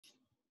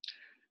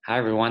Hi,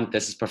 everyone.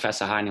 This is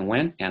Professor Heine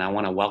Nguyen, and I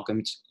want to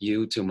welcome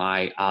you to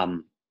my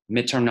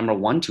midterm number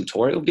one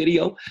tutorial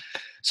video.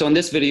 So in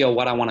this video,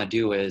 what I want to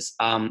do is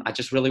I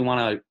just really want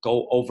to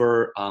go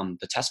over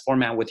the test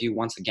format with you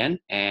once again,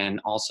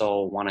 and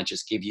also want to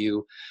just give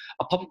you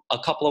a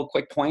couple of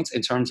quick points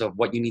in terms of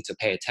what you need to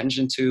pay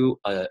attention to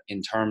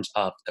in terms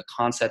of the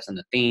concepts and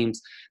the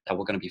themes that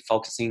we're going to be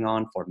focusing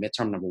on for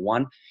midterm number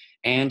one,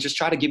 and just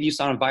try to give you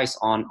some advice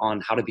on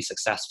how to be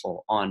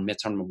successful on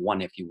midterm number one,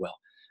 if you will.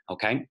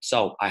 Okay,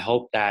 so I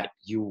hope that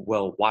you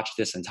will watch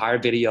this entire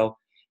video,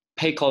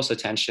 pay close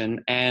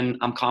attention, and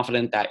I'm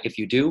confident that if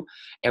you do,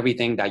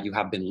 everything that you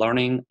have been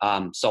learning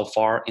so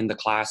far in the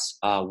class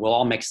will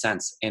all make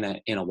sense in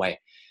a way,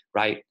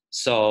 right?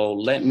 So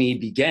let me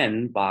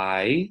begin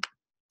by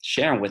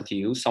sharing with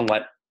you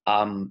somewhat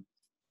some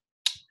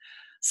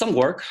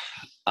work.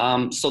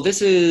 So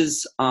this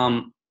is,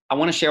 I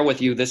want to share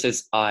with you, this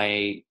is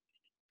a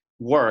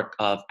work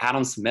of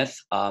Adam Smith,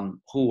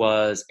 who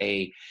was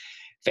a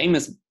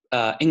famous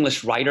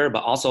English writer,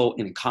 but also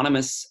an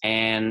economist.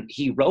 And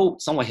he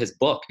wrote somewhat his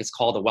book. It's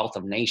called The Wealth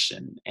of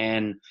Nation.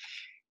 And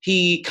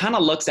he kind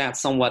of looks at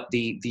somewhat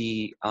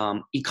the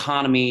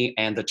economy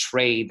and the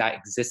trade that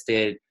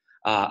existed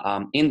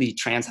in the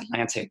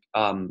transatlantic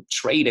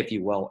trade, if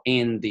you will,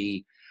 in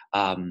the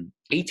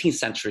 18th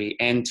century,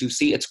 and to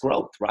see its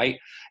growth, right?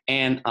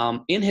 And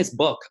in his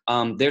book,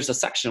 there's a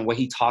section where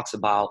he talks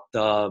about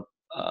the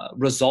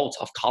results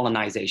of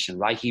colonization,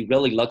 right? He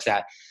really looks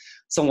at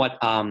somewhat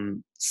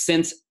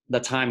since the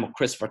time of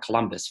Christopher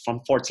Columbus, from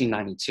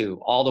 1492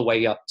 all the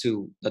way up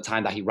to the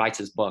time that he writes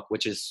his book,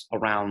 which is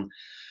around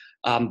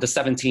the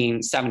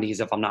 1770s,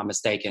 if I'm not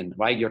mistaken,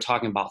 right? You're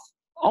talking about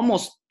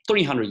almost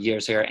 300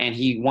 years here, and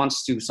he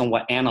wants to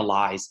somewhat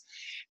analyze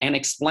and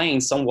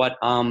explain somewhat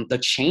the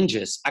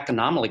changes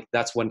economically.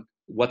 That's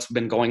what's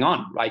been going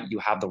on, right? You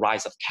have the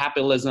rise of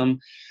capitalism,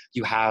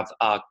 you have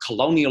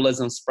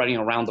colonialism spreading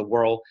around the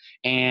world.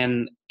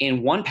 And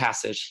in one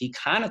passage, he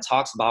kind of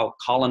talks about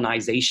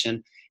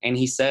colonization, and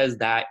he says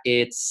that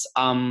it's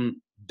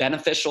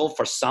beneficial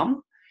for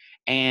some,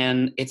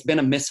 and it's been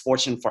a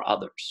misfortune for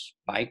others,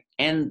 right?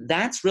 And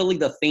that's really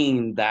the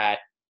theme that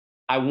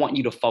I want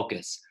you to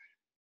focus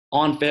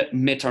on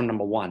midterm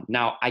number one.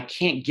 Now, I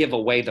can't give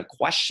away the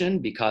question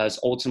because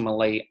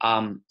ultimately,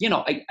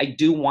 I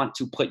do want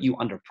to put you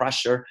under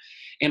pressure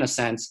in a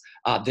sense.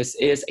 This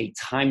is a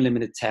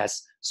time-limited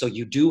test, so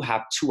you do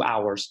have 2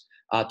 hours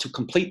to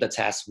complete the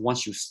test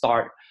once you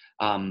start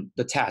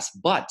the test.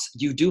 But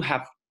you do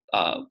have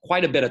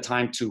quite a bit of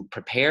time to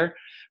prepare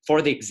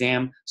for the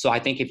exam. So I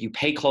think if you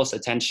pay close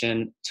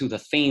attention to the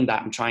theme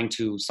that I'm trying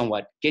to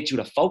somewhat get you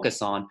to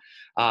focus on,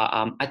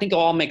 I think it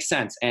all makes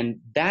sense. And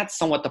that's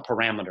somewhat the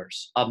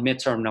parameters of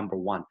midterm number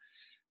one.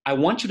 I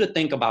want you to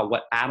think about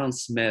what Adam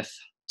Smith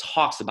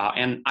talks about,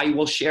 and I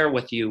will share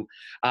with you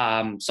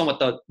somewhat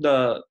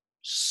the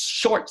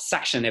short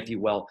section, if you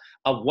will,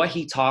 of what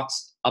he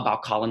talks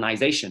about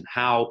colonization,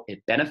 how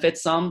it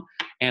benefits some,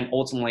 and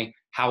ultimately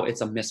how it's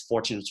a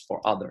misfortune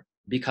for others.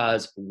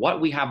 Because what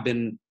we have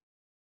been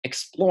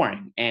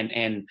exploring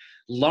and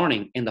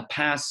learning in the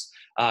past,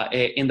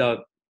 in the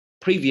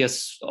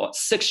previous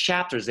 6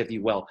 chapters, if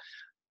you will,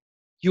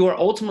 you are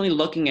ultimately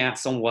looking at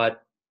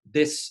somewhat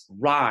this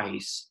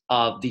rise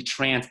of the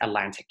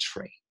transatlantic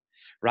trade,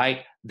 right?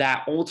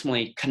 That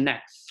ultimately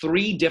connect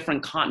 3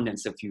 different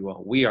continents, if you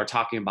will. We are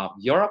talking about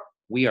Europe,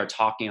 we are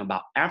talking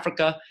about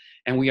Africa,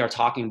 and we are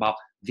talking about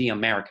the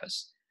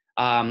Americas,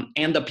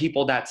 and the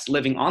people that's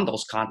living on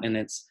those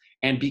continents.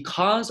 And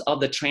because of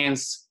the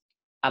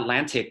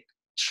transatlantic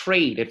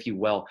trade, if you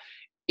will,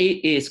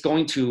 it is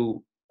going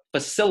to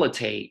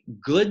facilitate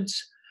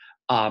goods,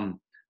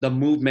 the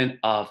movement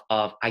of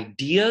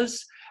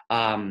ideas,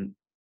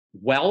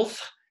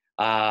 wealth,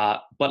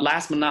 but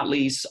last but not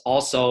least,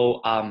 also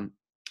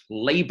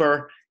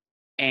labor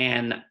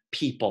and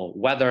people,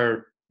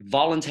 whether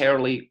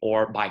voluntarily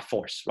or by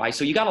force, right?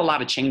 So you got a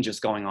lot of changes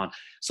going on.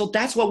 So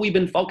that's what we've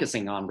been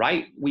focusing on,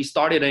 right? We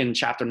started in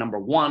chapter number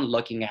 1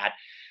 looking at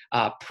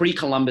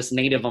pre-Columbus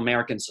Native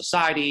American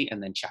society,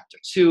 and then chapter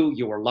 2,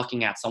 you were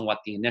looking at somewhat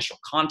the initial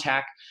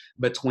contact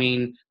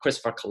between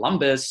Christopher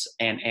Columbus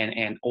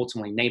and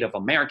ultimately Native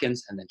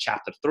Americans, and then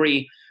chapter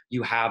 3,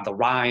 you have the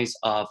rise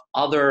of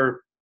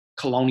other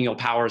colonial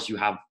powers. You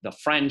have the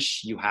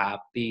French, you have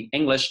the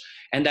English,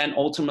 and then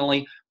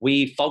ultimately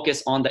we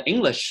focus on the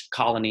English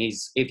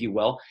colonies, if you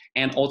will,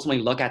 and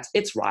ultimately look at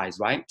its rise,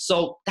 right?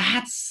 So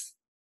that's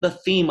the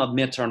theme of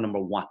midterm number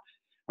 1.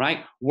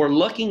 Right? We're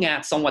looking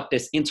at somewhat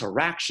this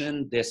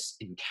interaction, this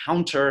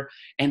encounter,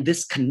 and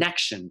this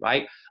connection,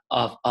 right,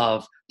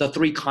 of the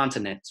 3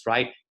 continents,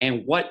 right?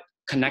 And what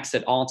connects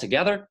it all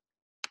together,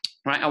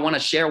 right? I want to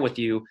share with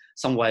you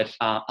somewhat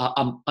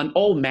an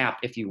old map,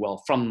 if you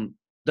will, from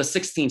the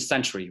 16th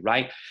century,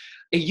 right?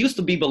 It used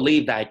to be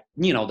believed that,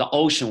 the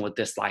ocean was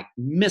this like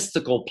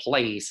mystical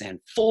place and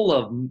full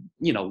of,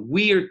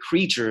 weird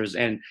creatures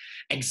and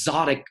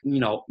exotic,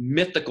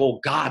 mythical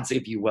gods,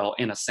 if you will,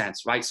 in a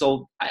sense, right?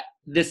 So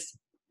this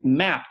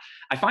map,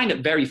 I find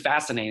it very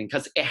fascinating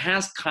because it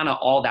has kind of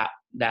all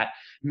that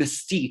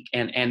mystique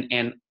and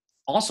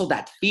also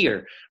that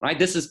fear, right?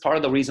 This is part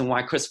of the reason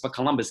why Christopher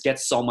Columbus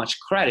gets so much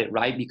credit,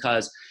 right?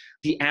 Because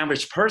the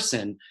average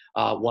person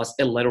was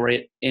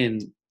illiterate in,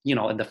 you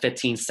know, in the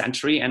 15th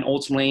century, and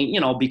ultimately, you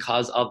know,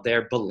 because of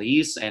their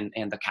beliefs and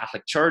the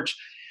Catholic Church,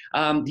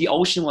 the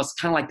ocean was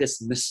kind of like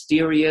this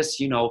mysterious,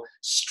 you know,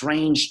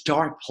 strange,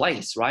 dark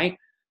place, right?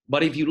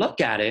 But if you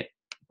look at it,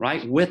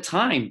 right, with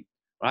time,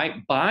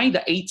 right, by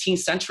the 18th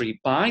century,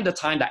 by the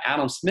time that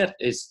Adam Smith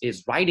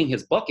is writing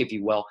his book, if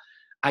you will,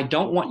 I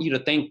don't want you to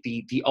think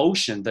the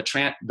ocean,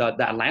 the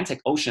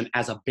Atlantic Ocean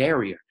as a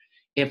barrier.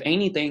 If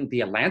anything,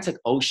 the Atlantic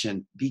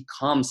Ocean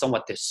becomes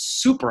somewhat this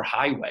super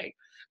highway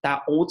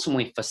that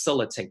ultimately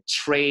facilitate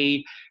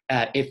trade,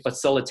 it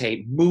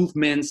facilitate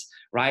movements,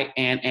 right,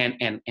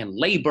 and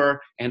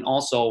labor, and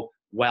also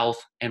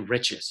wealth and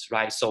riches,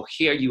 right? So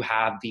here you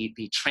have the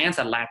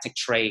transatlantic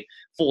trade,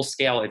 full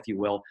scale, if you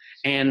will,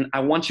 and I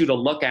want you to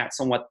look at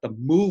somewhat the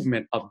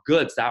movement of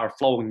goods that are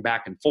flowing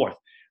back and forth,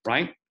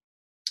 right?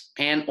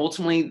 And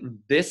ultimately,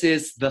 this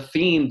is the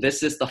theme,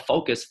 this is the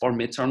focus for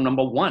midterm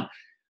number one.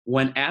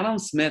 When Adam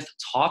Smith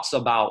talks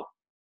about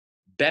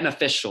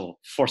beneficial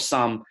for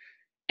some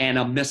and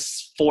a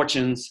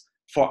misfortunes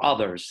for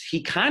others,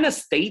 he kind of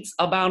states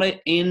about it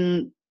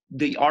in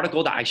the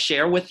article that I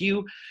share with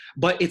you,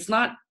 but it's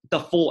not the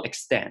full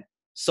extent.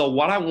 So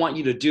what I want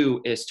you to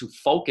do is to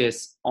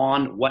focus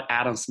on what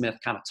Adam Smith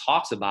kind of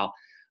talks about,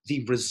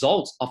 the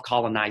results of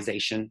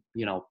colonization,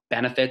 you know,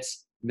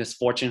 benefits,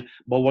 misfortune,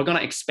 but we're going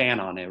to expand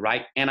on it,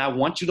 right? And I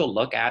want you to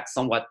look at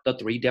somewhat the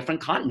three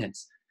different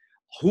continents,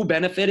 who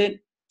benefited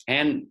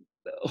and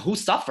who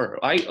suffered,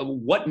 right?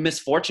 What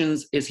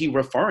misfortunes is he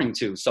referring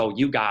to? So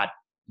you got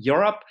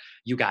Europe,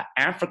 you got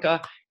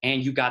Africa,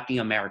 and you got the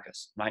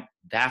Americas, right?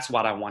 That's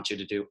what I want you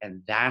to do.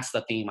 And that's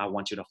the theme I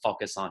want you to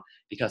focus on,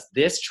 because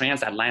this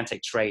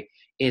transatlantic trade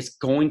is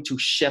going to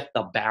shift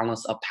the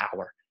balance of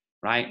power,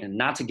 right? And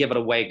not to give it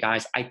away,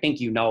 guys, I think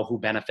you know who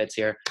benefits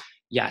here.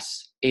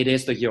 Yes, it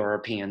is the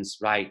Europeans,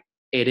 right?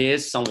 It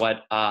is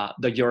somewhat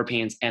the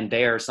Europeans and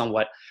they're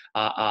somewhat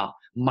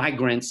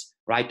migrants,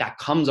 right? That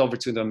comes over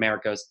to the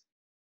Americas.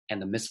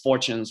 And the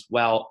misfortunes,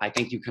 well, I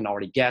think you can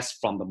already guess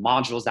from the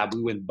modules that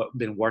we've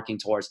been working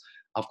towards.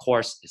 Of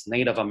course, it's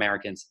Native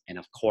Americans, and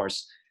of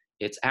course,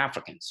 it's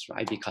Africans,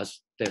 right?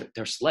 Because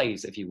they're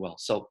slaves, if you will.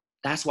 So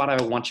that's what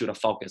I want you to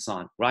focus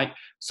on, right?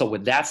 So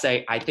with that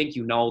said, I think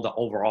you know the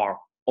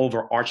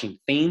overarching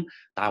theme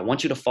that I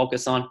want you to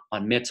focus on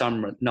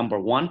midterm number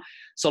one.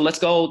 So let's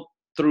go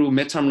through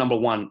midterm number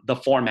one, the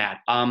format.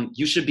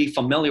 You should be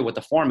familiar with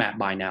the format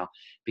by now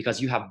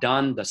because you have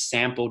done the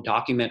sample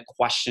document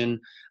question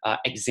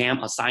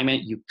exam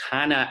assignment. You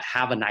kind of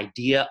have an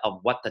idea of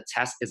what the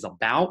test is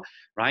about,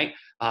 right?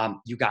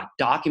 You got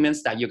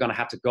documents that you're going to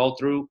have to go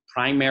through,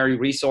 primary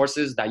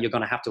resources that you're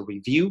going to have to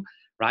review,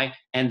 right?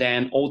 And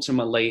then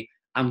ultimately,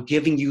 I'm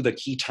giving you the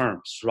key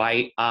terms,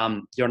 right?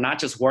 You're not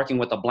just working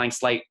with a blank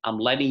slate. I'm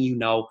letting you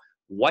know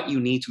what you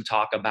need to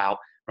talk about,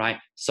 right?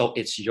 So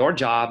it's your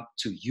job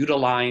to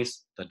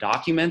utilize the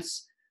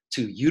documents,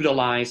 to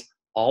utilize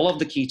all of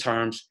the key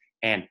terms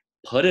and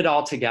put it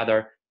all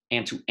together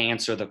and to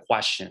answer the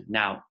question.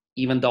 Now,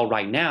 even though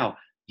right now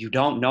you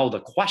don't know the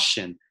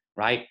question,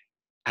 right?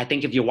 I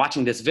think if you're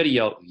watching this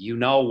video, you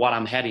know what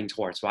I'm heading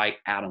towards, right?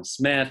 Adam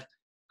Smith,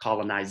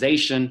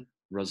 colonization,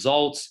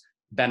 results,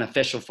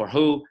 beneficial for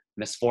who?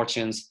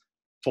 Misfortunes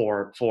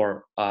for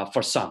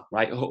some,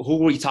 right?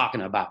 Who are we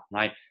talking about,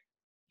 right?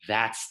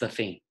 That's the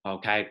theme,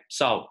 okay?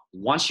 So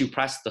once you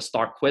press the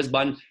start quiz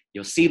button,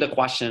 you'll see the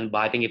question, but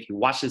I think if you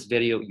watch this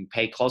video, you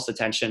pay close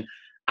attention,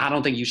 I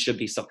don't think you should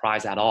be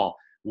surprised at all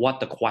what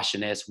the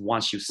question is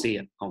once you see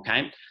it,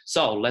 okay?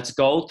 So let's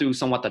go through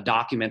somewhat the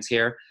documents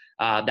here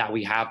that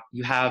we have.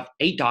 You have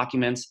 8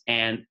 documents,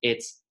 and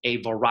it's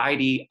a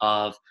variety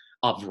of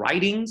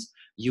writings.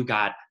 You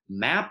got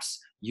maps,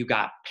 you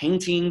got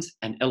paintings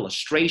and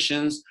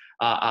illustrations.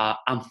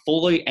 I'm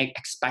fully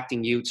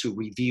expecting you to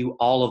review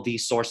all of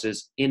these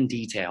sources in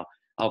detail,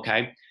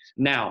 okay?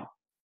 Now,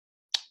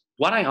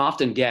 what I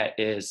often get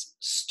is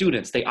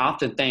students, they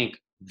often think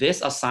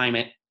this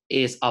assignment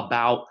is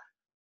about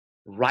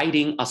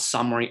writing a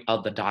summary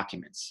of the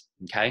documents,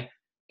 okay?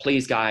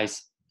 Please,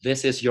 guys,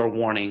 this is your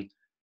warning.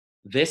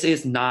 This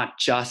is not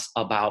just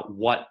about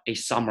what a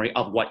summary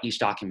of what each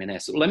document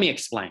is. So let me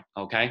explain,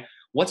 okay?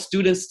 What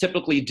students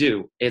typically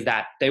do is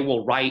that they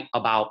will write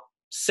about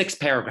 6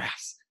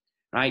 paragraphs,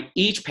 right?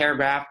 Each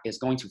paragraph is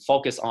going to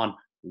focus on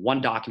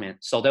one document.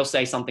 So they'll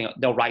say something,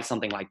 they'll write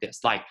something like this,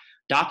 like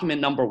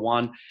document number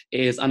 1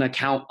 is an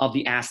account of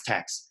the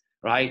Aztecs,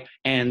 right?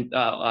 And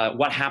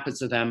what happens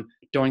to them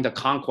during the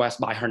conquest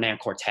by Hernan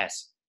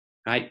Cortez,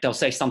 right? They'll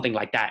say something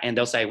like that. And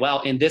they'll say,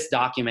 well, in this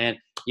document,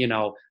 you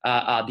know,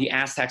 the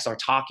Aztecs are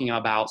talking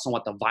about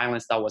somewhat the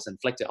violence that was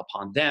inflicted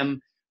upon them,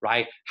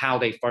 right? How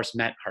they first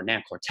met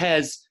Hernan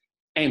Cortez,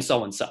 and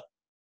so and so.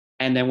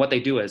 And then what they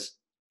do is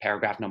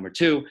paragraph number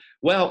 2.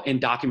 Well, in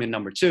document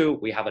number 2,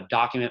 we have a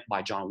document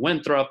by John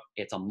Winthrop.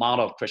 It's a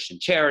model of Christian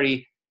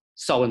charity,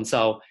 so and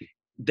so.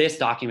 This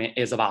document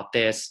is about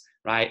this,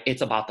 right?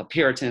 It's about the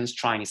Puritans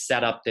trying to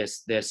set up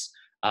this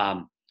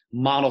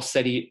model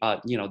city,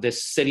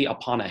 this city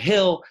upon a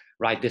hill,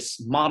 right? This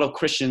model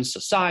Christian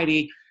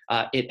society.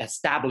 It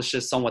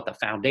establishes somewhat the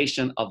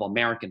foundation of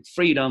American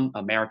freedom,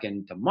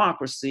 American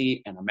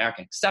democracy, and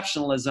American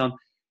exceptionalism.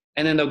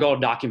 And then they'll go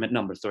document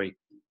number 3.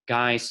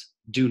 Guys,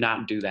 do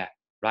not do that,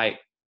 right?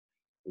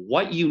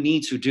 What you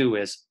need to do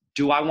is,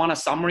 do I want a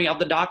summary of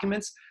the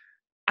documents?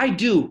 I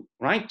do,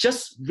 right?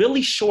 Just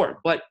really short,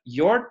 but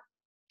your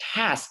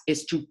task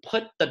is to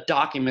put the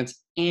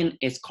documents in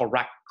its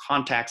correct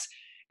context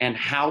and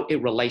how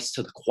it relates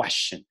to the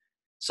question.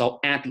 So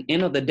at the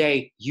end of the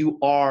day, you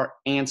are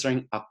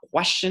answering a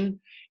question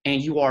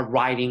and you are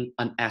writing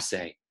an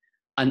essay.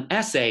 An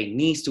essay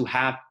needs to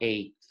have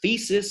a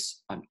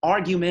thesis, an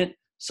argument,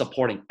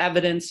 supporting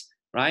evidence,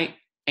 right?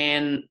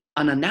 And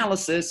an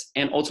analysis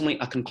and ultimately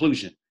a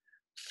conclusion.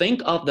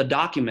 Think of the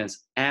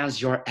documents as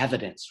your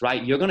evidence,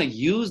 right? You're going to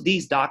use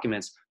these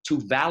documents to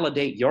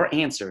validate your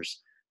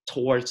answers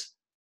towards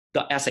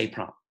the essay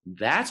prompt.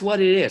 That's what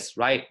it is,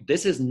 right?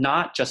 This is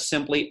not just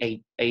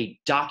simply a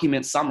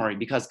document summary,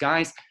 because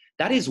guys,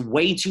 that is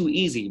way too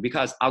easy.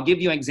 Because I'll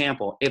give you an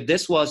example. If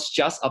this was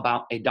just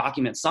about a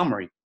document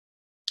summary,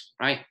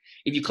 right?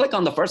 If you click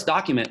on the first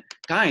document,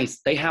 guys,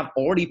 they have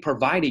already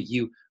provided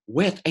you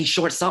with a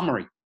short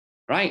summary,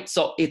 right?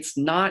 So it's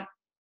not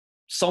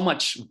so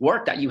much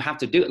work that you have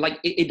to do. Like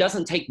it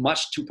doesn't take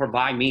much to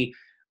provide me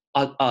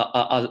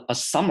a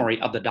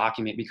summary of the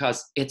document,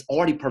 because it's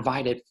already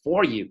provided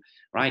for you,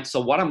 right?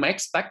 So what I'm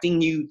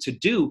expecting you to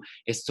do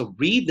is to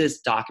read this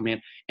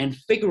document and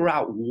figure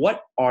out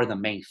what are the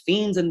main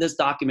themes in this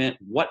document,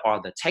 what are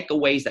the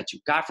takeaways that you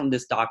got from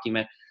this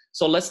document.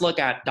 So let's look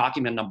at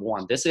document number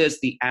 1. This is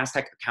the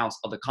Aztec accounts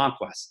of the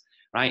conquest,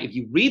 right? If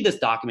you read this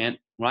document,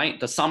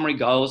 right, the summary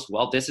goes,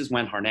 well, this is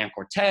when Hernan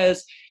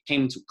Cortez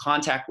came into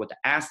contact with the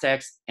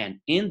Aztecs. And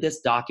in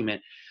this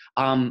document,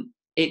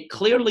 it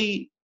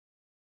clearly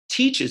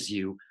teaches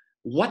you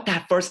what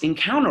that first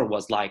encounter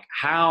was like,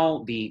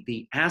 how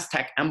the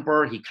Aztec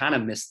emperor, he kind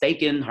of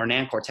mistaken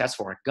Hernan Cortez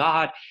for a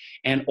god.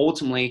 And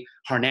ultimately,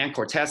 Hernan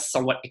Cortez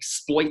somewhat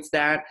exploits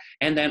that.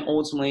 And then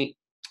ultimately,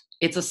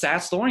 it's a sad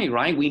story,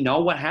 right? We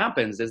know what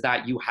happens is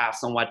that you have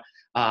somewhat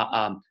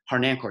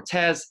Hernan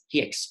Cortez,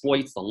 he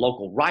exploits the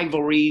local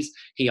rivalries.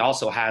 He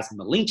also has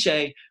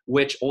Malinche,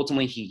 which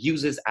ultimately he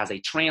uses as a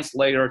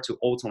translator to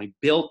ultimately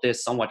build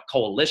this somewhat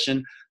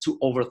coalition to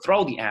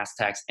overthrow the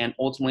Aztecs. And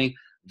ultimately,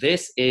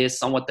 this is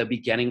somewhat the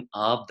beginning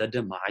of the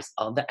demise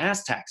of the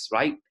Aztecs,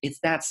 right? It's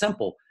that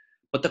simple.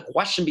 But the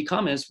question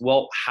becomes,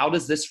 well, how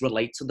does this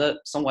relate to the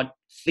somewhat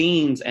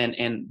themes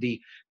and the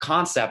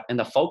concept and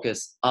the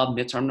focus of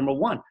midterm number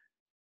 1?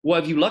 Well,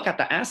 if you look at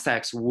the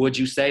Aztecs, would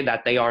you say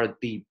that they are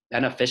the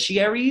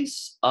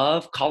beneficiaries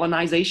of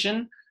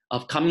colonization,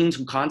 of coming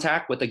into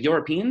contact with the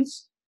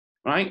Europeans,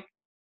 right?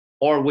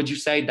 Or would you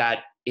say that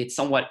it's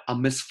somewhat a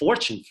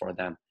misfortune for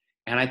them?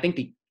 And I think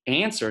the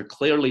answer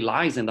clearly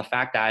lies in the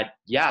fact that,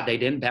 yeah, they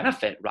didn't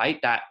benefit, right?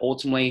 That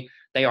ultimately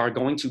they are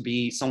going to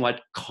be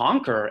somewhat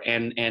conquered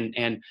and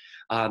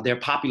their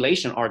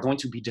population are going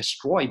to be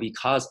destroyed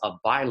because of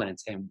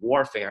violence and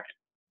warfare,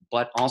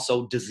 but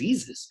also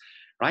diseases,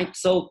 right?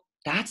 So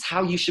that's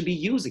how you should be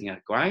using it,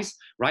 guys,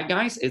 right,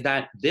 guys? Is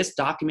that this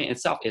document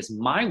itself is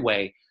my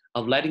way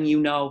of letting you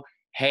know,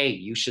 hey,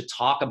 you should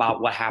talk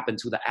about what happened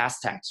to the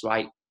Aztecs,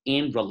 right?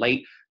 And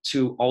relate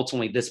to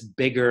ultimately this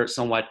bigger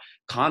somewhat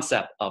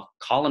concept of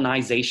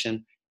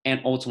colonization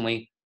and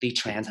ultimately the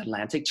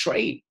transatlantic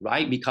trade,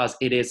 right? Because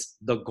it is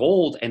the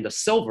gold and the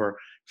silver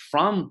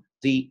from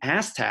the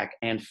Aztec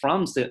and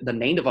from the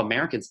Native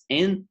Americans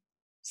in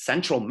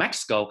Central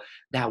Mexico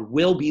that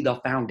will be the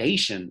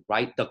foundation,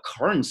 right? The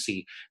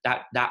currency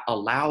that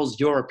allows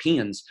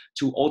Europeans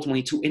to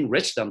ultimately to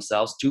enrich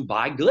themselves to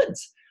buy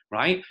goods,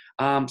 right?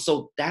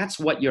 So that's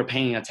what you're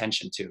paying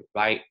attention to,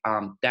 right?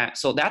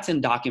 So that's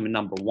in document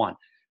number 1,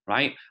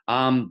 right?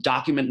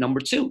 Document number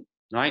 2,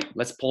 right?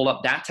 Let's pull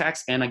up that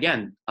text. And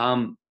again,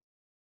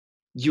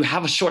 you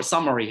have a short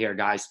summary here,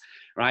 guys,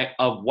 right,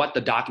 of what the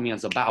document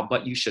is about,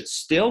 but you should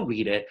still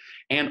read it.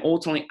 And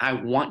ultimately, I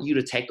want you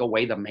to take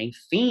away the main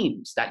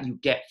themes that you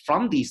get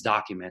from these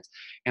documents.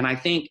 And I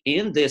think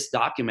in this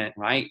document,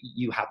 right,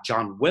 you have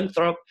John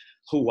Winthrop,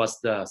 who was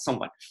the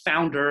somewhat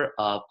founder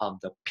of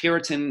the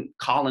Puritan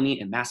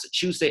colony in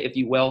Massachusetts, if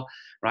you will,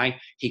 right?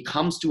 He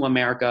comes to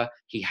America.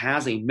 He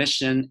has a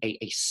mission, a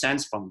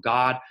sense from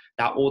God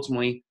that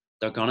ultimately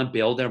they're going to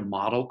build their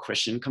model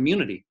Christian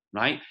community,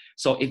 right?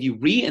 So if you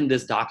read in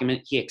this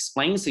document, he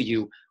explains to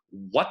you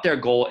what their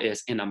goal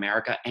is in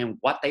America and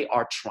what they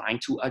are trying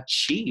to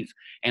achieve.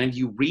 And if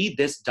you read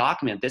this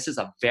document, this is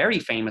a very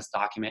famous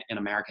document in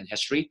American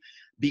history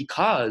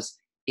because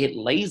it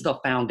lays the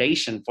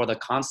foundation for the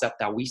concept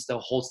that we still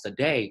hold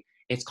today.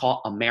 It's called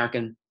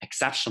American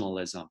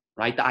exceptionalism,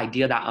 right? The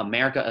idea that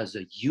America is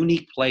a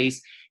unique place,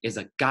 is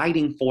a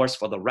guiding force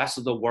for the rest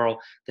of the world,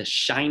 the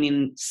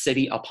shining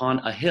city upon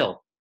a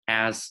hill,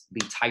 as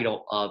the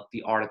title of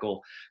the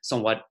article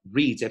somewhat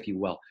reads, if you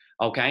will.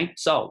 Okay,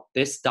 so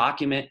this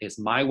document is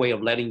my way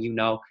of letting you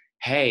know,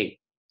 hey,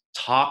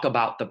 talk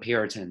about the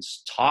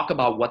Puritans, talk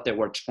about what they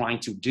were trying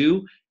to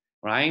do,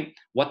 right?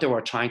 What they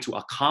were trying to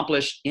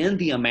accomplish in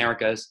the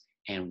Americas.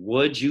 And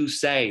would you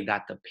say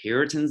that the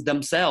Puritans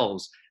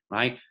themselves,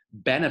 right,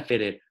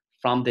 benefited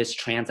from this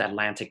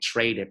transatlantic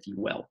trade, if you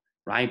will,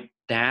 right?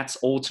 That's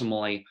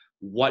ultimately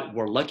what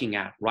we're looking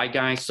at, right,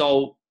 guys?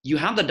 So you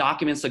have the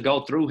documents to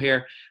go through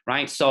here,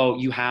 right? So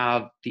you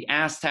have the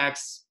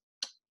Aztecs,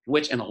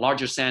 which in a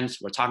larger sense,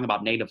 we're talking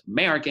about Native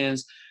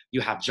Americans.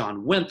 You have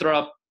John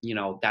Winthrop, you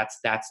know, that's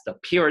the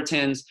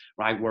Puritans,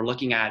 right? We're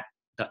looking at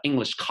the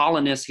English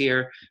colonists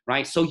here,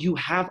 right? So you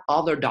have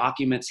other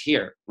documents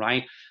here,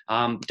 right?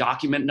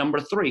 Document number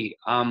 3.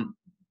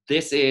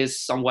 This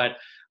is somewhat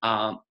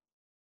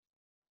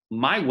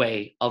my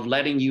way of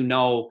letting you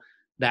know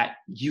that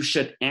you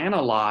should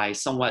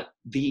analyze somewhat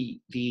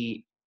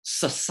the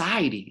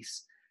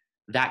societies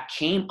that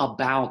came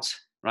about,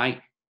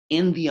 right,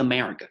 in the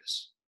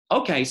Americas.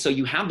 Okay, so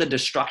you have the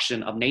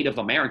destruction of Native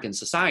American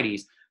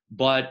societies,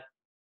 but,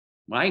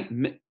 right,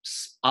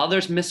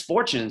 others'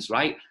 misfortunes,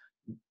 right,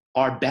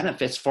 are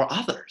benefits for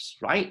others,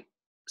 right?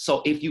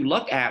 So if you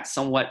look at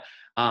somewhat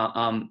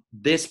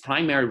this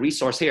primary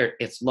resource here,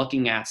 it's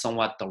looking at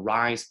somewhat the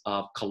rise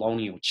of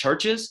colonial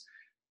churches,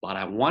 but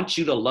I want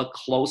you to look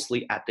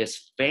closely at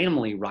this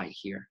family right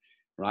here,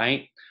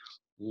 right?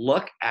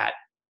 Look at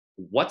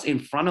what's in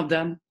front of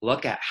them,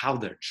 look at how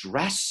they're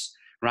dressed,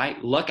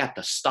 right? Look at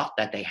the stuff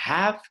that they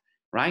have,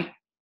 right?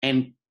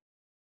 And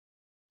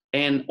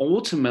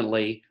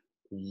ultimately,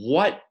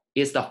 what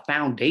is the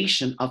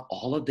foundation of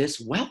all of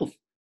this wealth,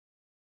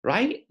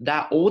 right?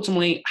 That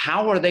ultimately,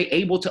 how are they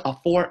able to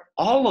afford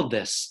all of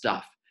this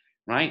stuff,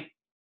 right?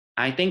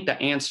 I think the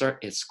answer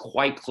is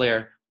quite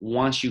clear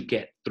once you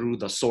get through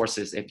the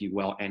sources, if you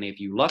will. And if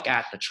you look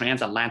at the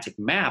transatlantic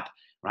map,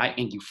 right,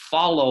 and you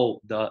follow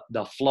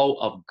the flow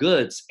of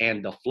goods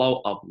and the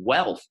flow of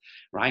wealth,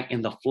 right,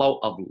 and the flow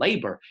of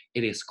labor,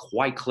 it is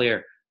quite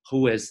clear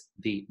who is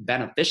the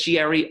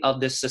beneficiary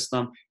of this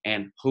system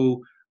and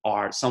who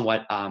are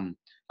somewhat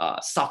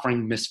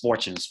suffering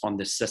misfortunes from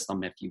this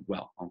system, if you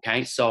will.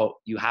 Okay, so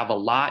you have a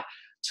lot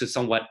to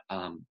somewhat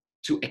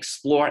to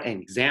explore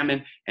and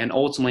examine, and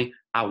ultimately,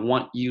 I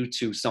want you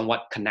to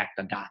somewhat connect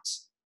the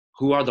dots.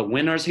 Who are the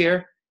winners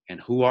here,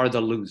 and who are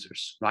the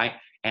losers, right?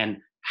 And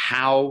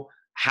how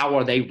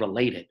are they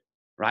related,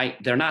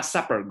 right? They're not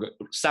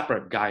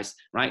separate, guys,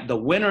 right? The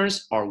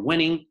winners are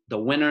winning. The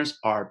winners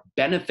are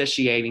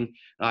beneficiating,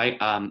 right?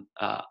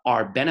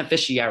 Are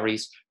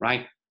beneficiaries,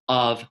 right,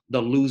 of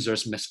the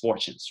losers'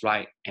 misfortunes,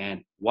 right?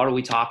 And what are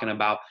we talking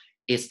about?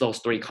 It's those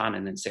 3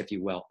 continents, if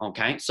you will,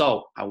 okay?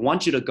 So I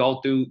want you to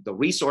go through the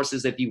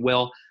resources, if you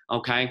will,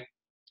 okay?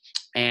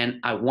 And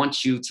I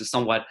want you to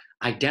somewhat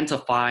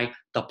identify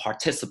the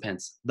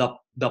participants,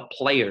 the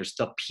players,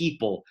 the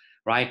people,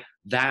 right,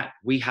 that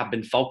we have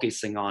been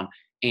focusing on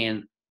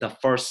in the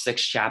first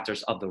 6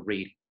 chapters of the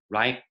reading,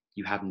 right?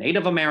 You have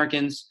Native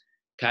Americans,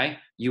 okay?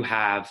 You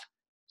have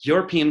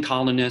European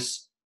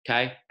colonists,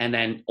 okay? And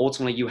then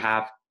ultimately you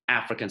have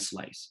African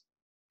slaves,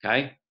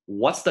 okay?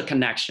 What's the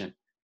connection?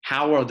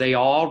 How are they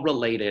all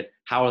related?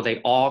 How are they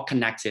all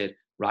connected,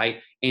 right?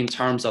 In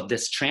terms of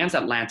this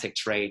transatlantic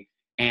trade,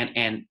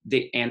 and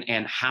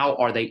how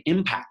are they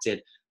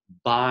impacted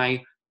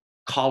by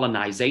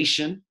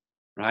colonization,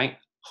 right?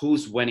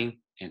 Who's winning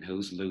and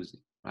who's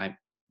losing, right?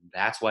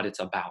 That's what it's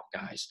about,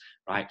 guys,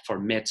 right? For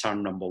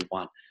midterm number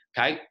 1,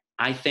 okay?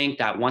 I think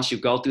that once you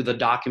go through the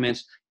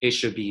documents, it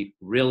should be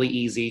really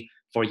easy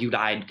for you to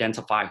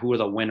identify who are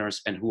the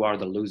winners and who are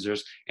the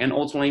losers. And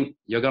ultimately,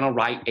 you're gonna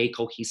write a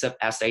cohesive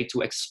essay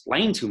to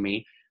explain to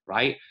me,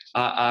 right,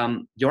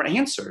 your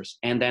answers.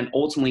 And then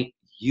ultimately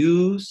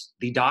use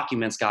the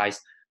documents, guys,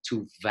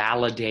 to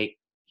validate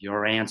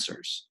your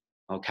answers,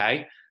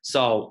 okay?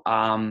 So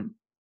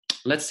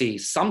let's see,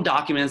 some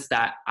documents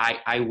that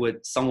I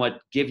would somewhat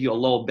give you a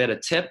little bit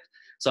of tip.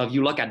 So if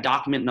you look at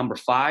document number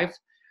 5,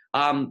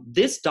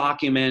 this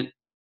document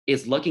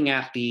is looking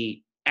at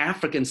the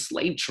African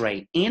slave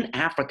trade in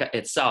Africa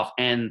itself.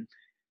 And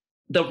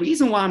the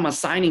reason why I'm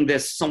assigning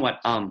this somewhat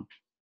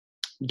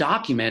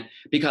document,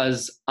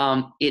 because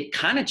it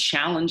kind of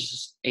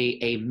challenges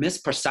a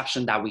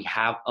misperception that we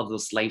have of the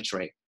slave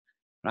trade,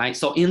 right?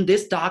 So in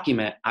this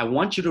document, I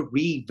want you to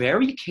read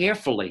very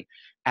carefully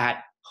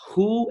at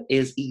who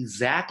is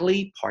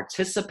exactly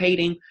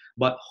participating,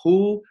 but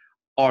who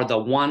are the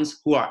ones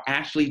who are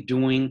actually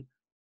doing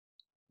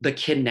the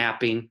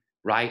kidnapping,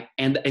 right,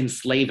 and the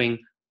enslaving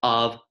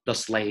of the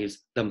slaves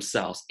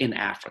themselves in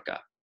Africa,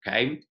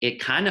 okay? It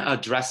kind of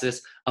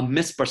addresses a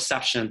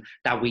misperception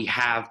that we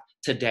have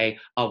today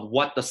of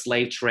what the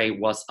slave trade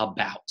was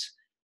about,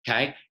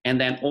 okay?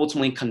 And then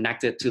ultimately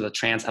connected to the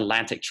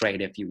transatlantic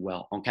trade, if you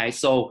will, okay?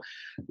 So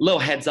little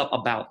heads up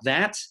about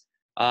that.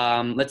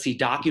 Let's see,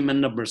 document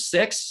number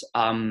 6.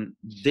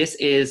 This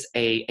is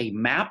a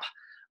map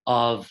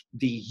of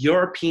the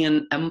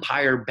European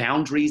empire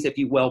boundaries, if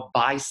you will,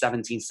 by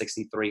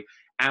 1763,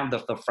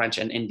 after the French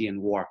and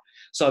Indian War.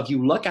 So if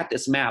you look at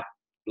this map,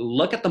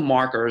 look at the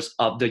markers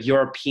of the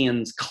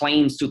Europeans'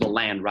 claims to the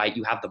land, right?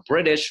 You have the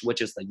British,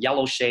 which is the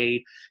yellow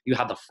shade. You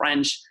have the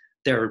French,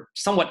 they're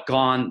somewhat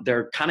gone.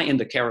 They're kind of in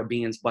the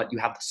Caribbean, but you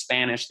have the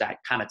Spanish that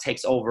kind of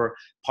takes over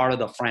part of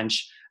the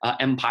French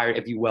empire,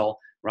 if you will,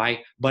 right?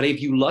 But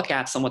if you look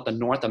at somewhat the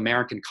North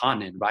American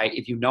continent, right,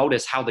 if you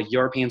notice how the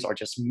Europeans are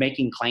just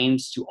making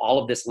claims to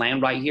all of this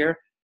land right here,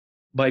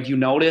 but if you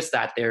notice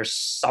that there's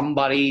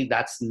somebody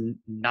that's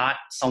not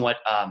somewhat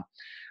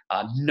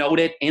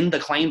noted in the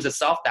claims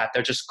itself, that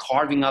they're just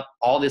carving up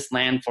all this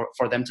land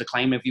for them to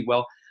claim, if you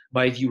will.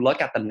 But if you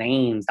look at the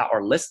names that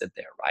are listed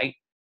there,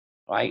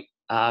 right,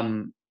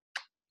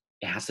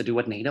 it has to do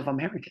with Native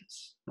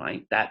Americans,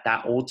 right?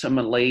 That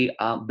ultimately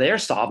their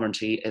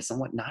sovereignty is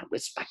somewhat not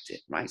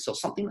respected, right? So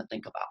something to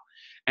think about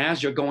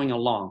as you're going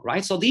along,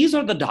 right? So these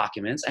are the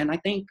documents, and I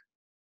think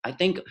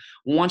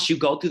once you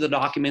go through the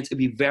documents, it'll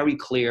be very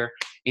clear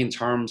in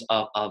terms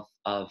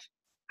of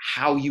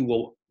how you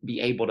will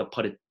be able to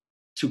put it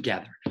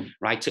together,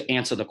 right, to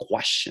answer the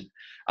question,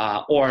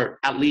 or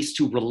at least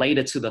to relate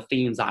it to the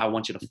themes that I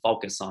want you to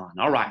focus on.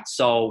 All right,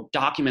 so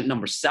document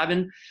number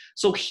 7.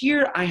 So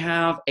here I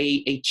have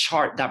a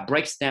chart that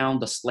breaks down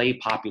the slave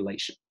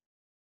population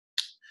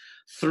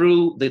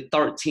through the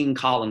 13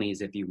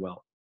 colonies, if you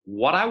will.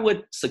 What I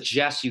would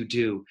suggest you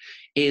do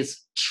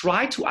is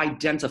try to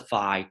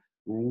identify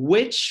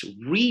which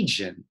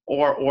region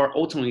or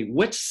ultimately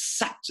which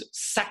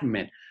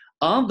segment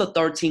of the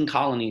 13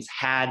 colonies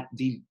had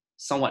the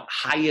somewhat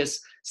highest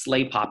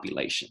slave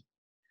population.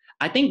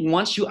 I think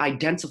once you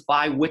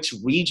identify which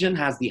region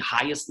has the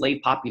highest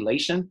slave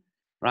population,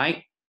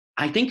 right,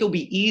 I think it'll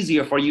be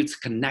easier for you to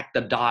connect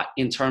the dot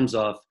in terms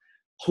of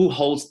who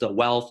holds the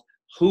wealth,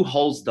 who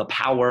holds the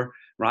power,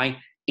 right,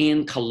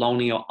 in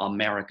colonial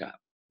America,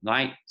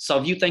 right? So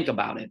if you think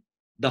about it,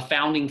 the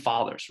founding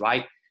fathers,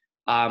 right,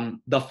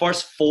 the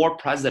first 4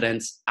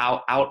 presidents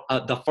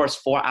the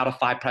first 4 out of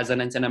 5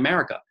 presidents in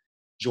America,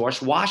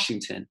 George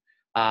Washington,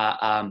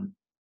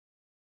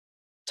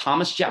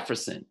 Thomas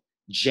Jefferson,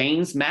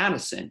 James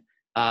Madison,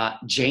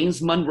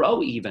 James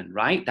Monroe even,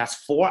 right? That's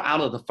 4 out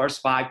of the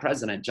first 5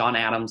 presidents. John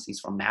Adams, he's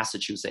from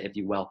Massachusetts, if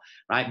you will,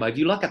 right? But if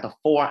you look at the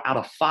 4 out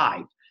of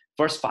 5,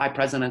 first 5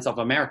 presidents of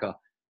America,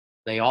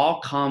 they all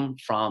come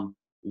from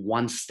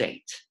one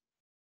state,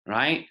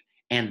 right?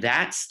 And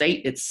that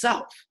state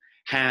itself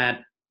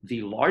had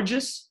the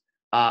largest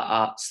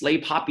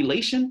slave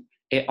population.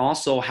 It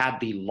also had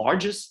the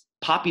largest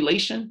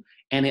population,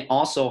 and it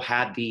also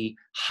had the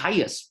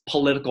highest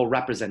political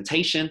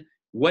representation,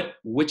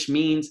 which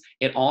means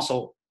it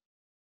also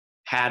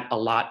had a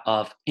lot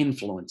of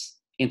influence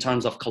in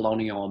terms of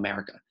colonial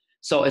America.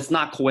 So it's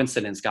not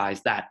coincidence,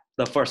 guys, that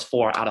the first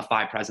 4 out of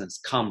 5 presidents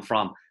come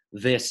from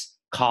this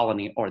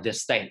colony or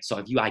this state. So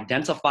if you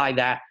identify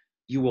that,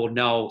 you will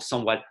know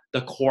somewhat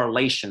the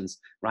correlations,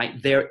 right?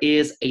 There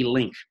is a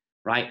link,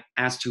 right,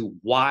 as to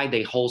why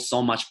they hold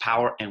so much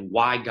power and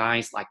why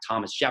guys like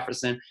Thomas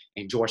Jefferson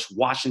and George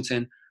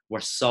Washington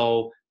were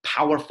so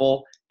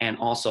powerful and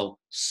also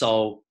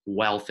so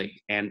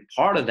wealthy. And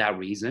part of that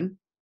reason,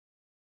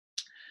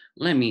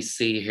 let me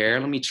see here.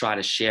 Let me try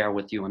to share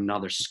with you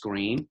another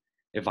screen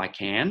if I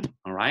can,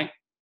 all right?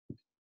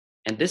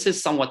 And this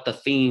is somewhat the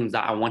themes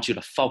that I want you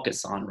to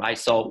focus on, right?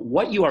 So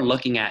what you are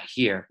looking at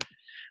here,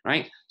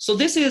 right? So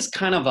this is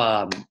kind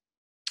of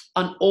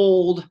an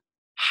old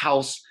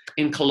house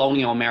in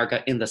colonial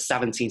America in the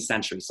 17th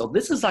century. So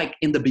this is like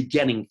in the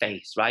beginning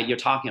phase, right? You're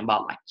talking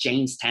about like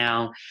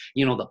Jamestown,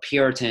 you know, the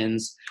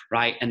Puritans,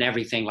 right? And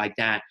everything like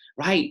that,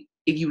 right?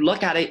 If you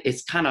look at it,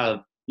 it's kind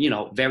of, you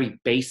know, very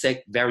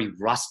basic, very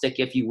rustic,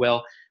 if you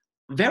will,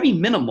 very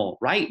minimal,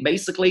 right?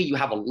 Basically, you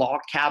have a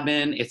log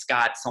cabin. It's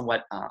got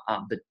somewhat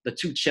the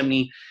 2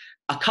 chimney,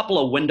 a couple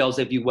of windows,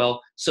 if you will.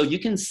 So you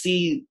can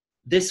see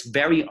this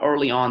very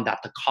early on that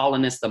the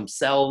colonists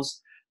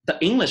themselves, the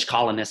English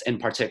colonists in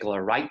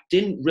particular, right,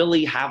 didn't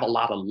really have a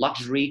lot of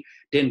luxury,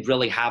 didn't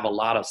really have a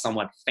lot of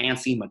somewhat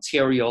fancy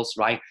materials,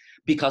 right?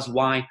 Because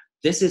why?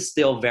 This is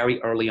still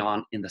very early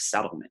on in the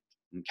settlement,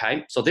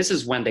 okay? So this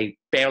is when they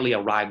barely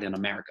arrived in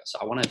America. So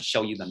I want to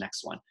show you the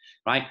next one,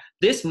 right?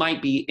 This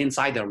might be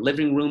inside their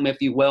living room,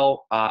 if you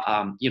will.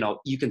 You know,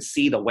 you can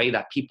see the way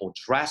that people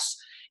dress.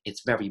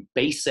 It's very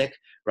basic,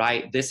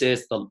 right? This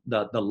is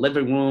the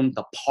living room,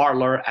 the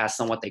parlor, as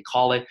somewhat they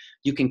call it.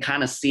 You can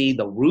kind of see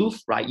the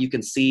roof, right? You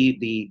can see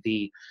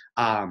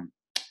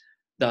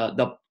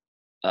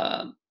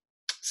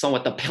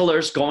somewhat the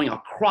pillars going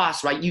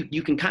across, right?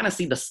 You can kind of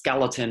see the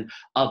skeleton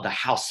of the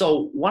house.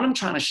 So what I'm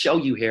trying to show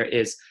you here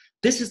is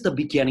this is the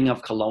beginning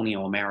of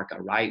colonial America,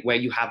 right? Where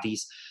you have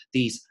these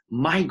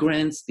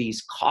migrants,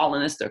 these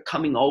colonists, they're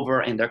coming over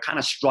and they're kind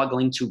of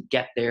struggling to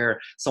get their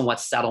somewhat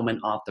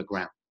settlement off the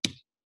ground.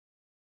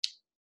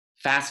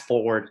 Fast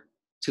forward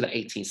to the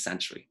 18th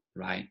century,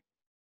 right?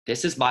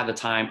 This is by the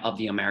time of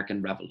the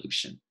American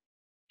Revolution.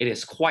 It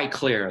is quite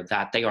clear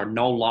that they are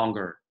no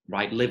longer,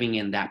 right, living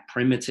in that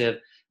primitive,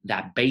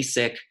 that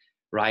basic,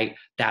 right,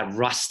 that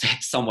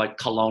rustic, somewhat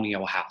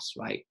colonial house,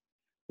 right?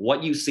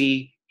 What you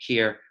see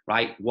here,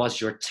 right,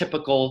 was your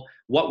typical,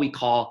 what we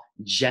call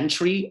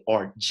gentry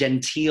or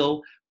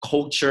genteel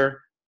culture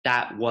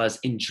that was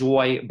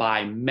enjoyed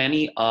by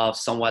many of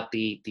somewhat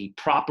the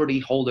property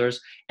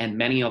holders and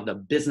many of the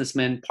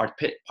businessmen,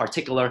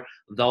 particular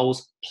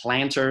those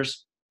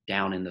planters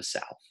down in the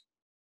South,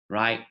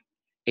 right?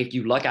 If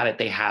you look at it,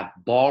 they have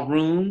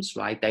ballrooms,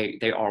 right?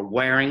 They are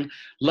wearing,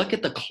 look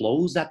at the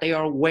clothes that they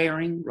are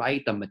wearing,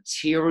 right? The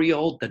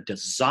material, the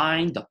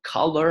design, the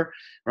color,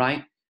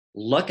 right?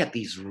 Look at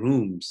these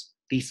rooms,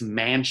 these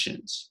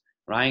mansions,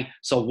 right?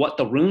 So what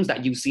the rooms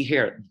that you see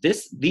here,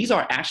 these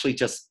are actually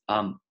just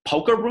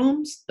poker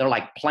rooms. They're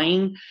like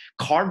playing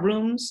card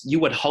rooms. You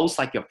would host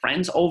like your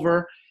friends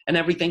over and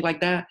everything like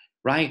that,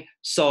 right?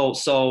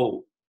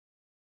 So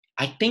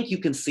I think you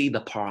can see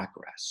the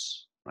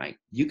progress, right?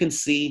 You can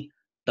see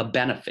the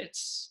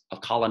benefits of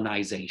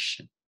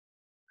colonization,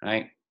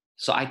 right?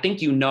 So I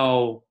think you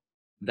know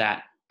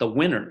that the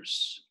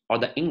winners are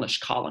the English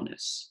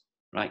colonists,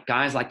 right?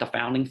 Guys like the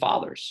founding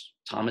fathers,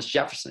 Thomas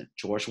Jefferson,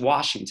 George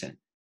Washington.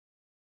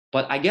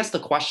 But I guess the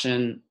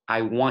question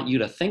I want you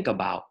to think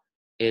about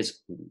is,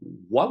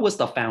 what was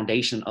the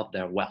foundation of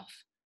their wealth?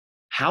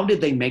 How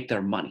did they make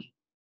their money?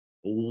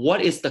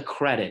 What is the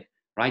credit,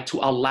 right, to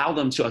allow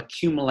them to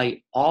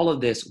accumulate all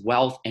of this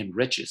wealth and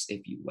riches,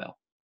 if you will,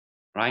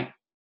 right?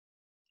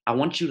 I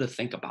want you to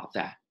think about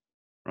that,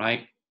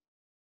 right?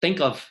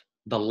 Think of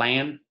the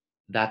land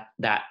that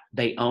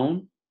they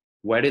own.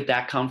 Where did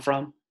that come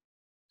from?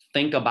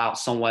 Think about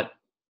somewhat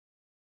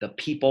the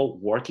people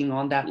working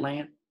on that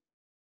land,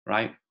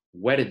 right?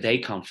 Where did they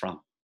come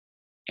from?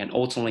 And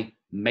ultimately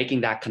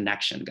making that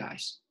connection,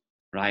 guys,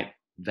 right?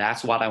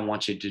 That's what I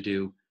want you to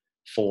do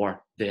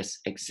for this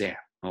exam,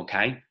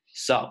 okay?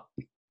 So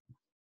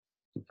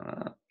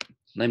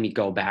let me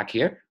go back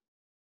here,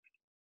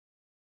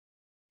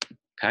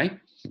 okay?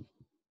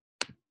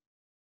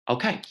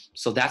 Okay,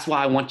 so that's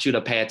why I want you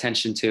to pay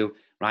attention to,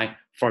 right,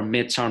 for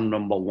midterm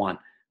number 1.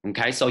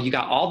 Okay, so you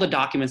got all the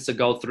documents to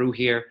go through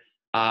here.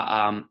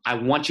 I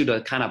want you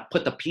to kind of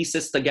put the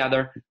pieces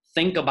together.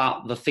 Think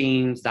about the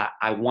themes that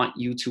I want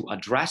you to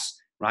address,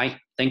 right?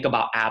 Think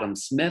about Adam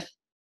Smith.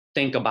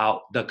 Think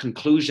about the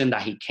conclusion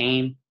that he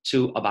came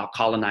to about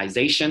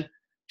colonization.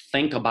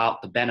 Think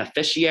about the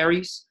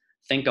beneficiaries.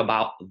 Think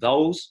about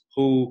those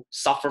who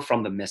suffer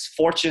from the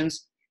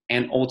misfortunes,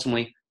 and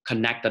ultimately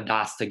connect the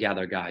dots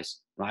together,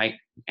 guys, right?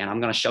 And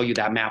I'm going to show you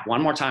that map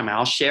one more time.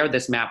 I'll share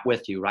this map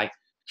with you, right?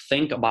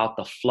 Think about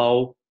the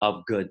flow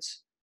of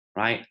goods,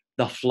 right?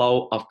 The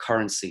flow of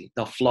currency,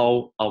 the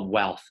flow of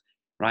wealth,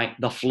 right?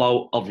 The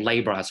flow of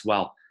labor as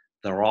well.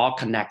 They're all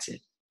connected,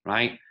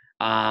 right?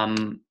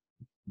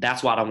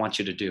 That's what I want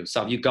you to do.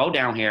 So if you go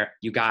down here,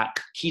 you got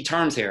key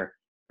terms here,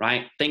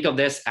 right? Think of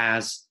this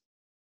as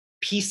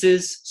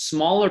pieces,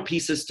 smaller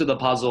pieces to the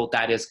puzzle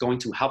that is going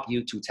to help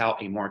you to tell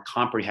a more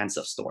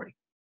comprehensive story,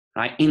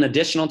 right? In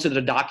addition to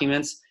the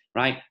documents,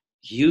 right?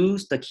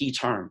 Use the key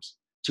terms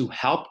to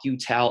help you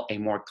tell a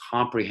more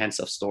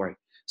comprehensive story.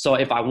 So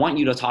if I want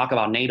you to talk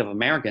about Native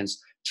Americans,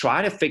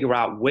 try to figure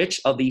out which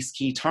of these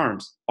key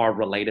terms are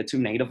related to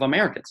Native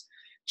Americans.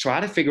 Try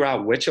to figure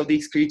out which of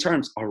these key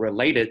terms are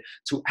related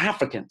to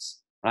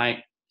Africans, right?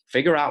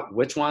 Figure out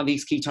which one of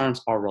these key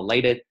terms are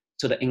related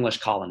to the English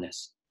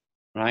colonists,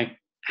 right?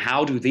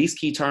 How do these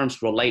key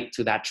terms relate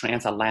to that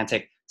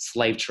transatlantic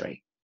slave trade,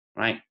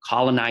 right?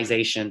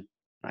 Colonization,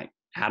 right?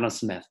 Adam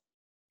Smith.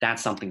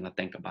 That's something to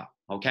think about.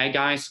 Okay,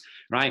 guys,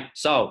 right?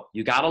 So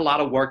you got a lot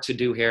of work to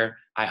do here.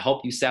 I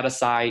hope you set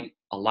aside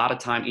a lot of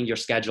time in your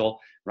schedule,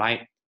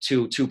 right,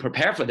 to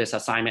prepare for this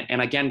assignment.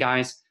 And again,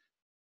 guys,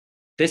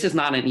 this is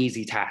not an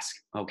easy task,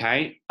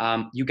 okay?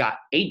 You got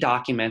 8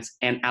 documents,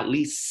 and at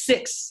least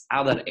 6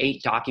 out of the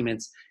 8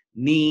 documents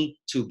need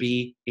to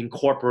be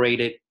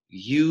incorporated,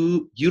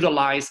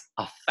 utilized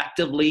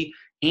effectively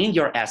in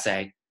your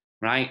essay,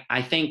 right?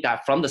 I think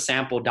that from the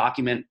sample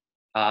document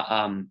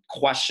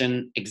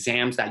question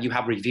exams that you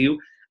have reviewed,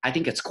 I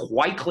think it's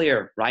quite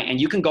clear, right? And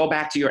you can go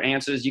back to your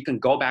answers. You can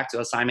go back to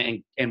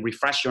assignment and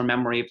refresh your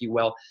memory, if you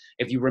will.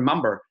 If you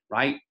remember,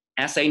 right?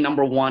 Essay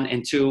number 1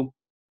 and 2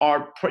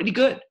 are pretty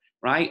good,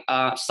 right?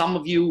 Some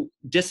of you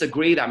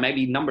disagree that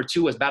maybe number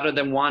 2 is better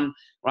than 1,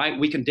 right?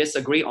 We can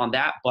disagree on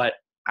that, but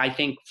I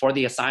think for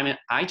the assignment,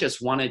 I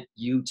just wanted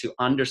you to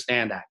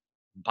understand that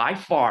by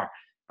far,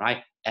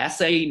 right?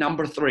 Essay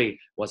number 3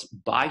 was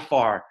by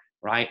far,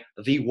 right,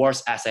 the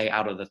worst essay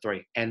out of the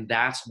 3. And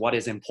that's what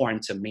is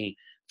important to me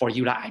for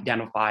you to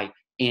identify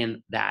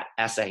in that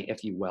essay,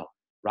 if you will,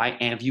 right?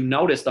 And if you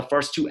notice the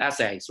first 2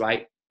 essays,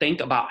 right,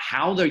 think about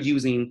how they're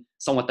using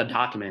somewhat the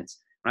documents,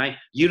 right?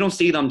 You don't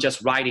see them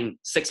just writing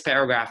 6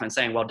 paragraphs and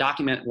saying, well,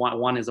 document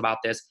one is about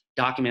this,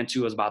 document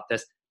 2 is about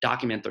this,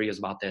 document 3 is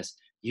about this.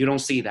 You don't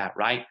see that,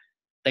 right?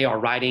 They are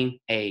writing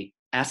a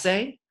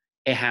essay.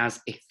 It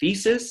has a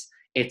thesis.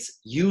 It's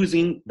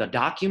using the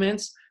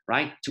documents,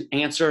 right, to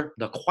answer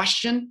the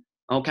question,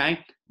 okay?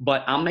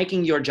 But I'm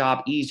making your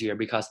job easier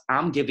because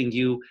I'm giving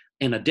you,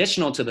 in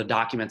addition to the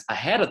documents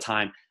ahead of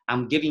time,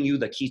 I'm giving you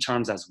the key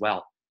terms as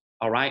well,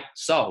 all right?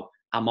 So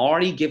I'm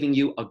already giving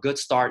you a good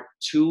start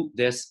to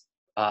this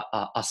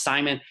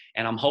assignment,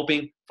 and I'm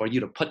hoping for you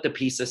to put the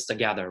pieces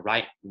together,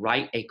 right?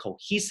 Write a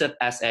cohesive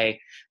essay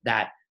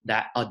that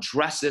that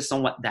addresses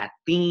somewhat that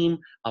theme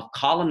of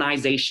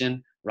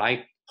colonization,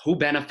 right? Who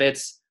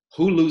benefits,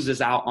 who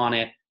loses out on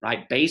it,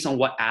 right? Based on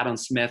what Adam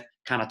Smith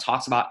kind of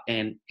talks about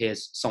in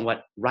his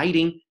somewhat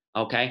writing,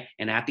 okay?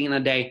 And at the end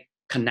of the day,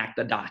 connect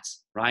the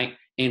dots, right?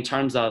 In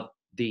terms of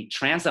the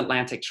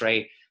transatlantic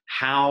trade,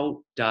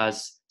 how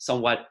does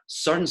somewhat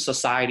certain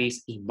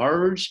societies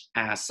emerge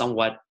as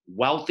somewhat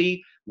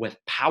wealthy with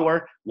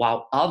power,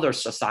 while other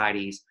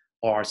societies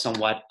are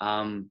somewhat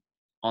on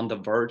the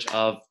verge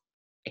of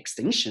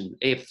extinction,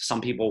 if some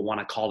people want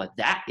to call it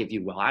that, if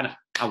you will. I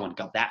wouldn't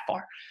go that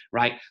far,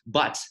 right?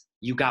 But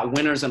you got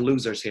winners and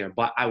losers here,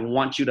 but I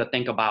want you to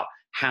think about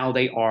how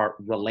they are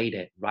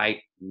related, right?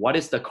 What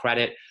is the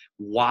credit?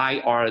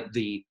 Why are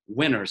the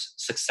winners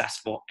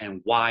successful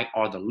and why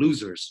are the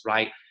losers,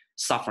 right,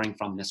 suffering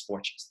from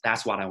misfortunes?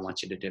 That's what I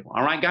want you to do.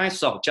 All right, guys?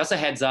 So just a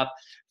heads up,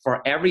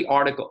 for every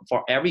article,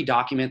 for every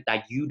document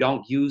that you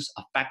don't use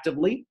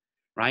effectively,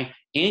 right,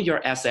 in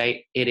your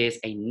essay, it is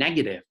a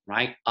negative,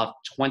 right, of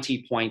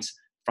 20 points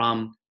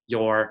from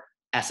your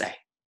essay.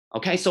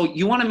 Okay, so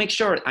you want to make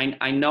sure,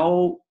 I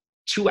know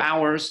 2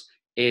 hours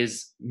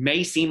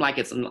may seem like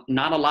it's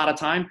not a lot of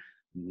time.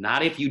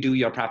 Not if you do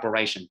your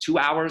preparation. 2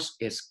 hours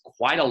is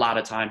quite a lot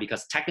of time,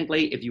 because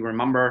technically, if you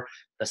remember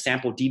the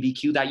sample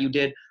DBQ that you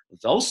did,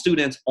 those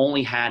students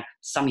only had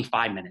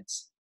 75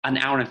 minutes, an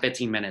hour and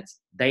 15 minutes.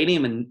 They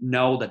didn't even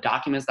know the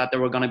documents that they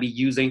were going to be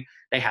using.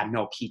 They had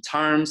no key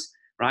terms,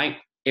 right?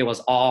 It was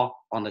all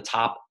on the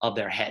top of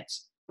their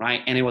heads,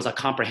 right? And it was a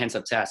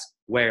comprehensive test.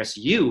 Whereas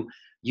you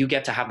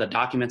get to have the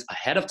documents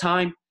ahead of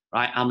time,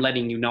 right? I'm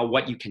letting you know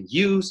what you can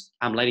use.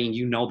 I'm letting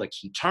you know the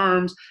key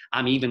terms.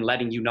 I'm even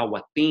letting you know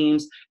what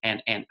themes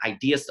and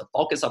ideas to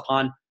focus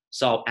upon.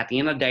 So at the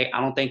end of the day,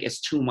 I don't think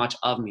it's too much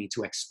of me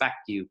to expect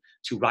you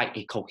to write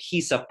a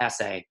cohesive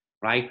essay,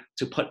 right?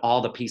 To put all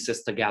the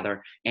pieces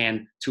together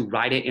and to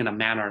write it in a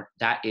manner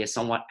that is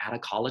somewhat at a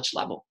college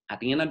level. At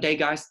the end of the day,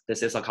 guys,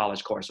 this is a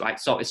college course, right?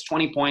 So it's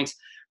 20 points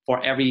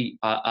for every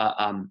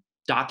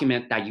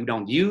document that you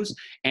don't use.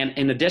 And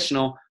in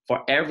additional,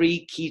 for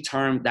every key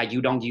term that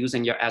you don't use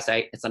in your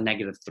essay, it's a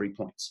negative 3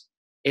 points.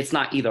 It's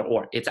not either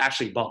or, it's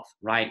actually both,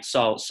 right?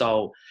 So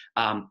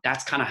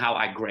that's kind of how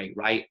I grade,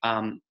 right?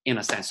 In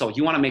a sense. So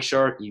you want to make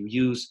sure you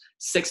use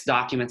 6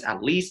 documents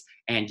at least,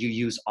 and you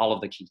use all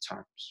of the key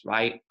terms,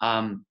 right?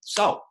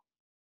 So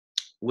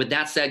with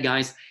that said,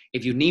 guys,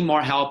 if you need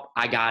more help,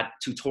 I got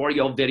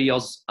tutorial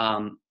videos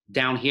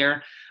down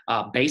here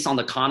based on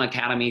the Khan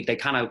Academy. They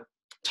kind of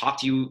talk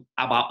to you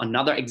about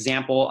another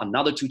example,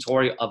 another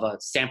tutorial of a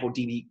sample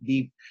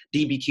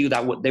DBQ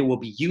that they will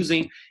be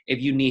using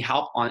if you need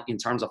help in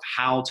terms of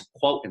how to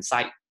quote and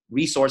cite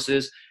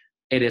resources.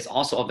 It is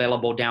also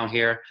available down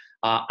here.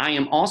 I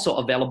am also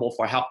available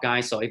for help,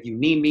 guys. So if you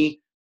need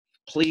me,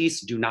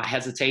 please do not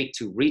hesitate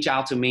to reach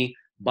out to me.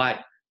 But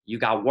you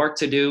got work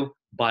to do,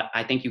 but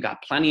I think you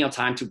got plenty of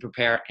time to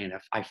prepare. And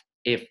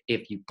if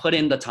you put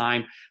in the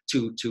time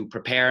to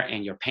prepare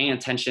and you're paying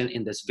attention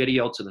in this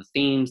video to the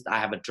themes that I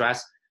have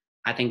addressed,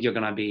 I think you're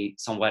gonna be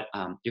somewhat,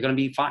 you're gonna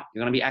be fine.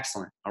 You're gonna be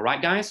excellent. All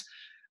right, guys?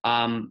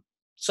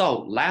 So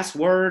last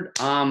word,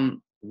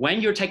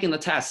 when you're taking the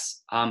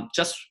test,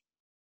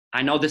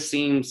 I know this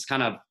seems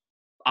kind of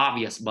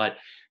obvious, but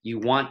you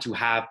want to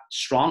have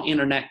strong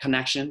internet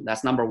connection.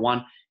 That's number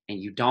one. And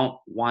you don't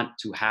want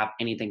to have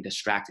anything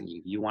distracting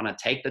you. You want to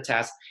take the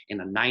test in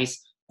a nice,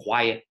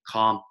 quiet,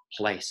 calm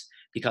place.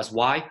 Because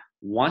why?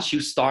 Once you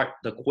start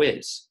the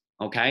quiz,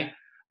 okay,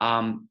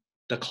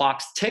 the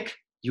clocks tick,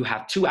 you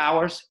have 2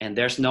 hours and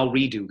there's no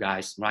redo,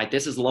 guys, right?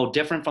 This is a little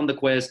different from the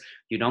quiz.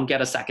 You don't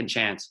get a second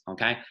chance,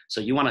 okay?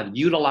 So you want to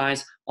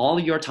utilize all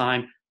of your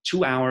time,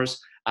 2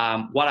 hours.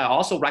 What I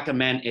also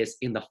recommend is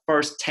in the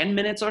first 10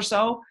 minutes or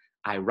so,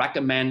 I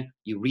recommend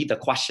you read the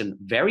question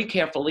very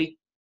carefully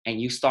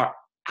and you start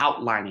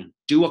outlining.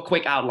 Do a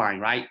quick outline,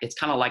 right? It's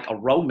kind of like a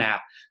roadmap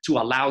to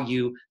allow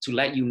you to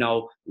let you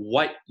know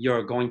what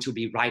you're going to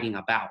be writing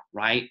about,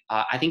 right?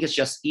 I think it's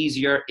just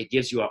easier. It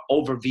gives you an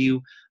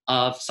overview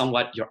of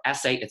somewhat your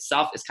essay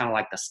itself. It's kind of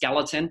like the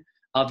skeleton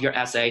of your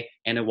essay,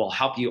 and it will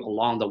help you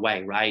along the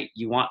way, right?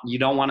 You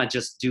don't want to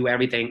just do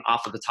everything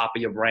off of the top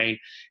of your brain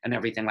and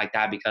everything like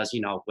that, because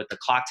with the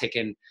clock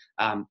ticking,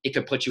 it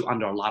could put you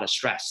under a lot of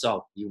stress.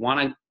 So you want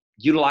to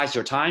utilize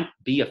your time,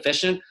 be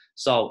efficient.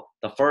 So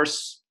the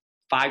first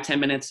 5-10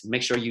 minutes,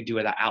 make sure you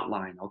do that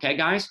outline, okay,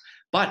 guys?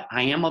 But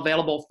I am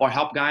available for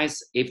help,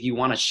 guys. If you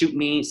want to shoot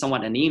me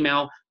somewhat an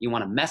email, you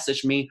want to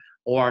message me,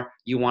 or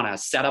you want to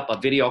set up a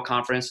video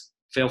conference,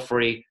 feel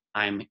free.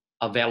 I'm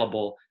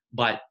available,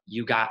 but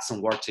you got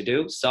some work to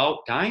do.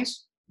 So,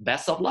 guys,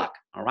 best of luck,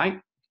 all right?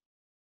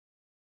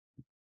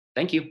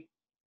 Thank you.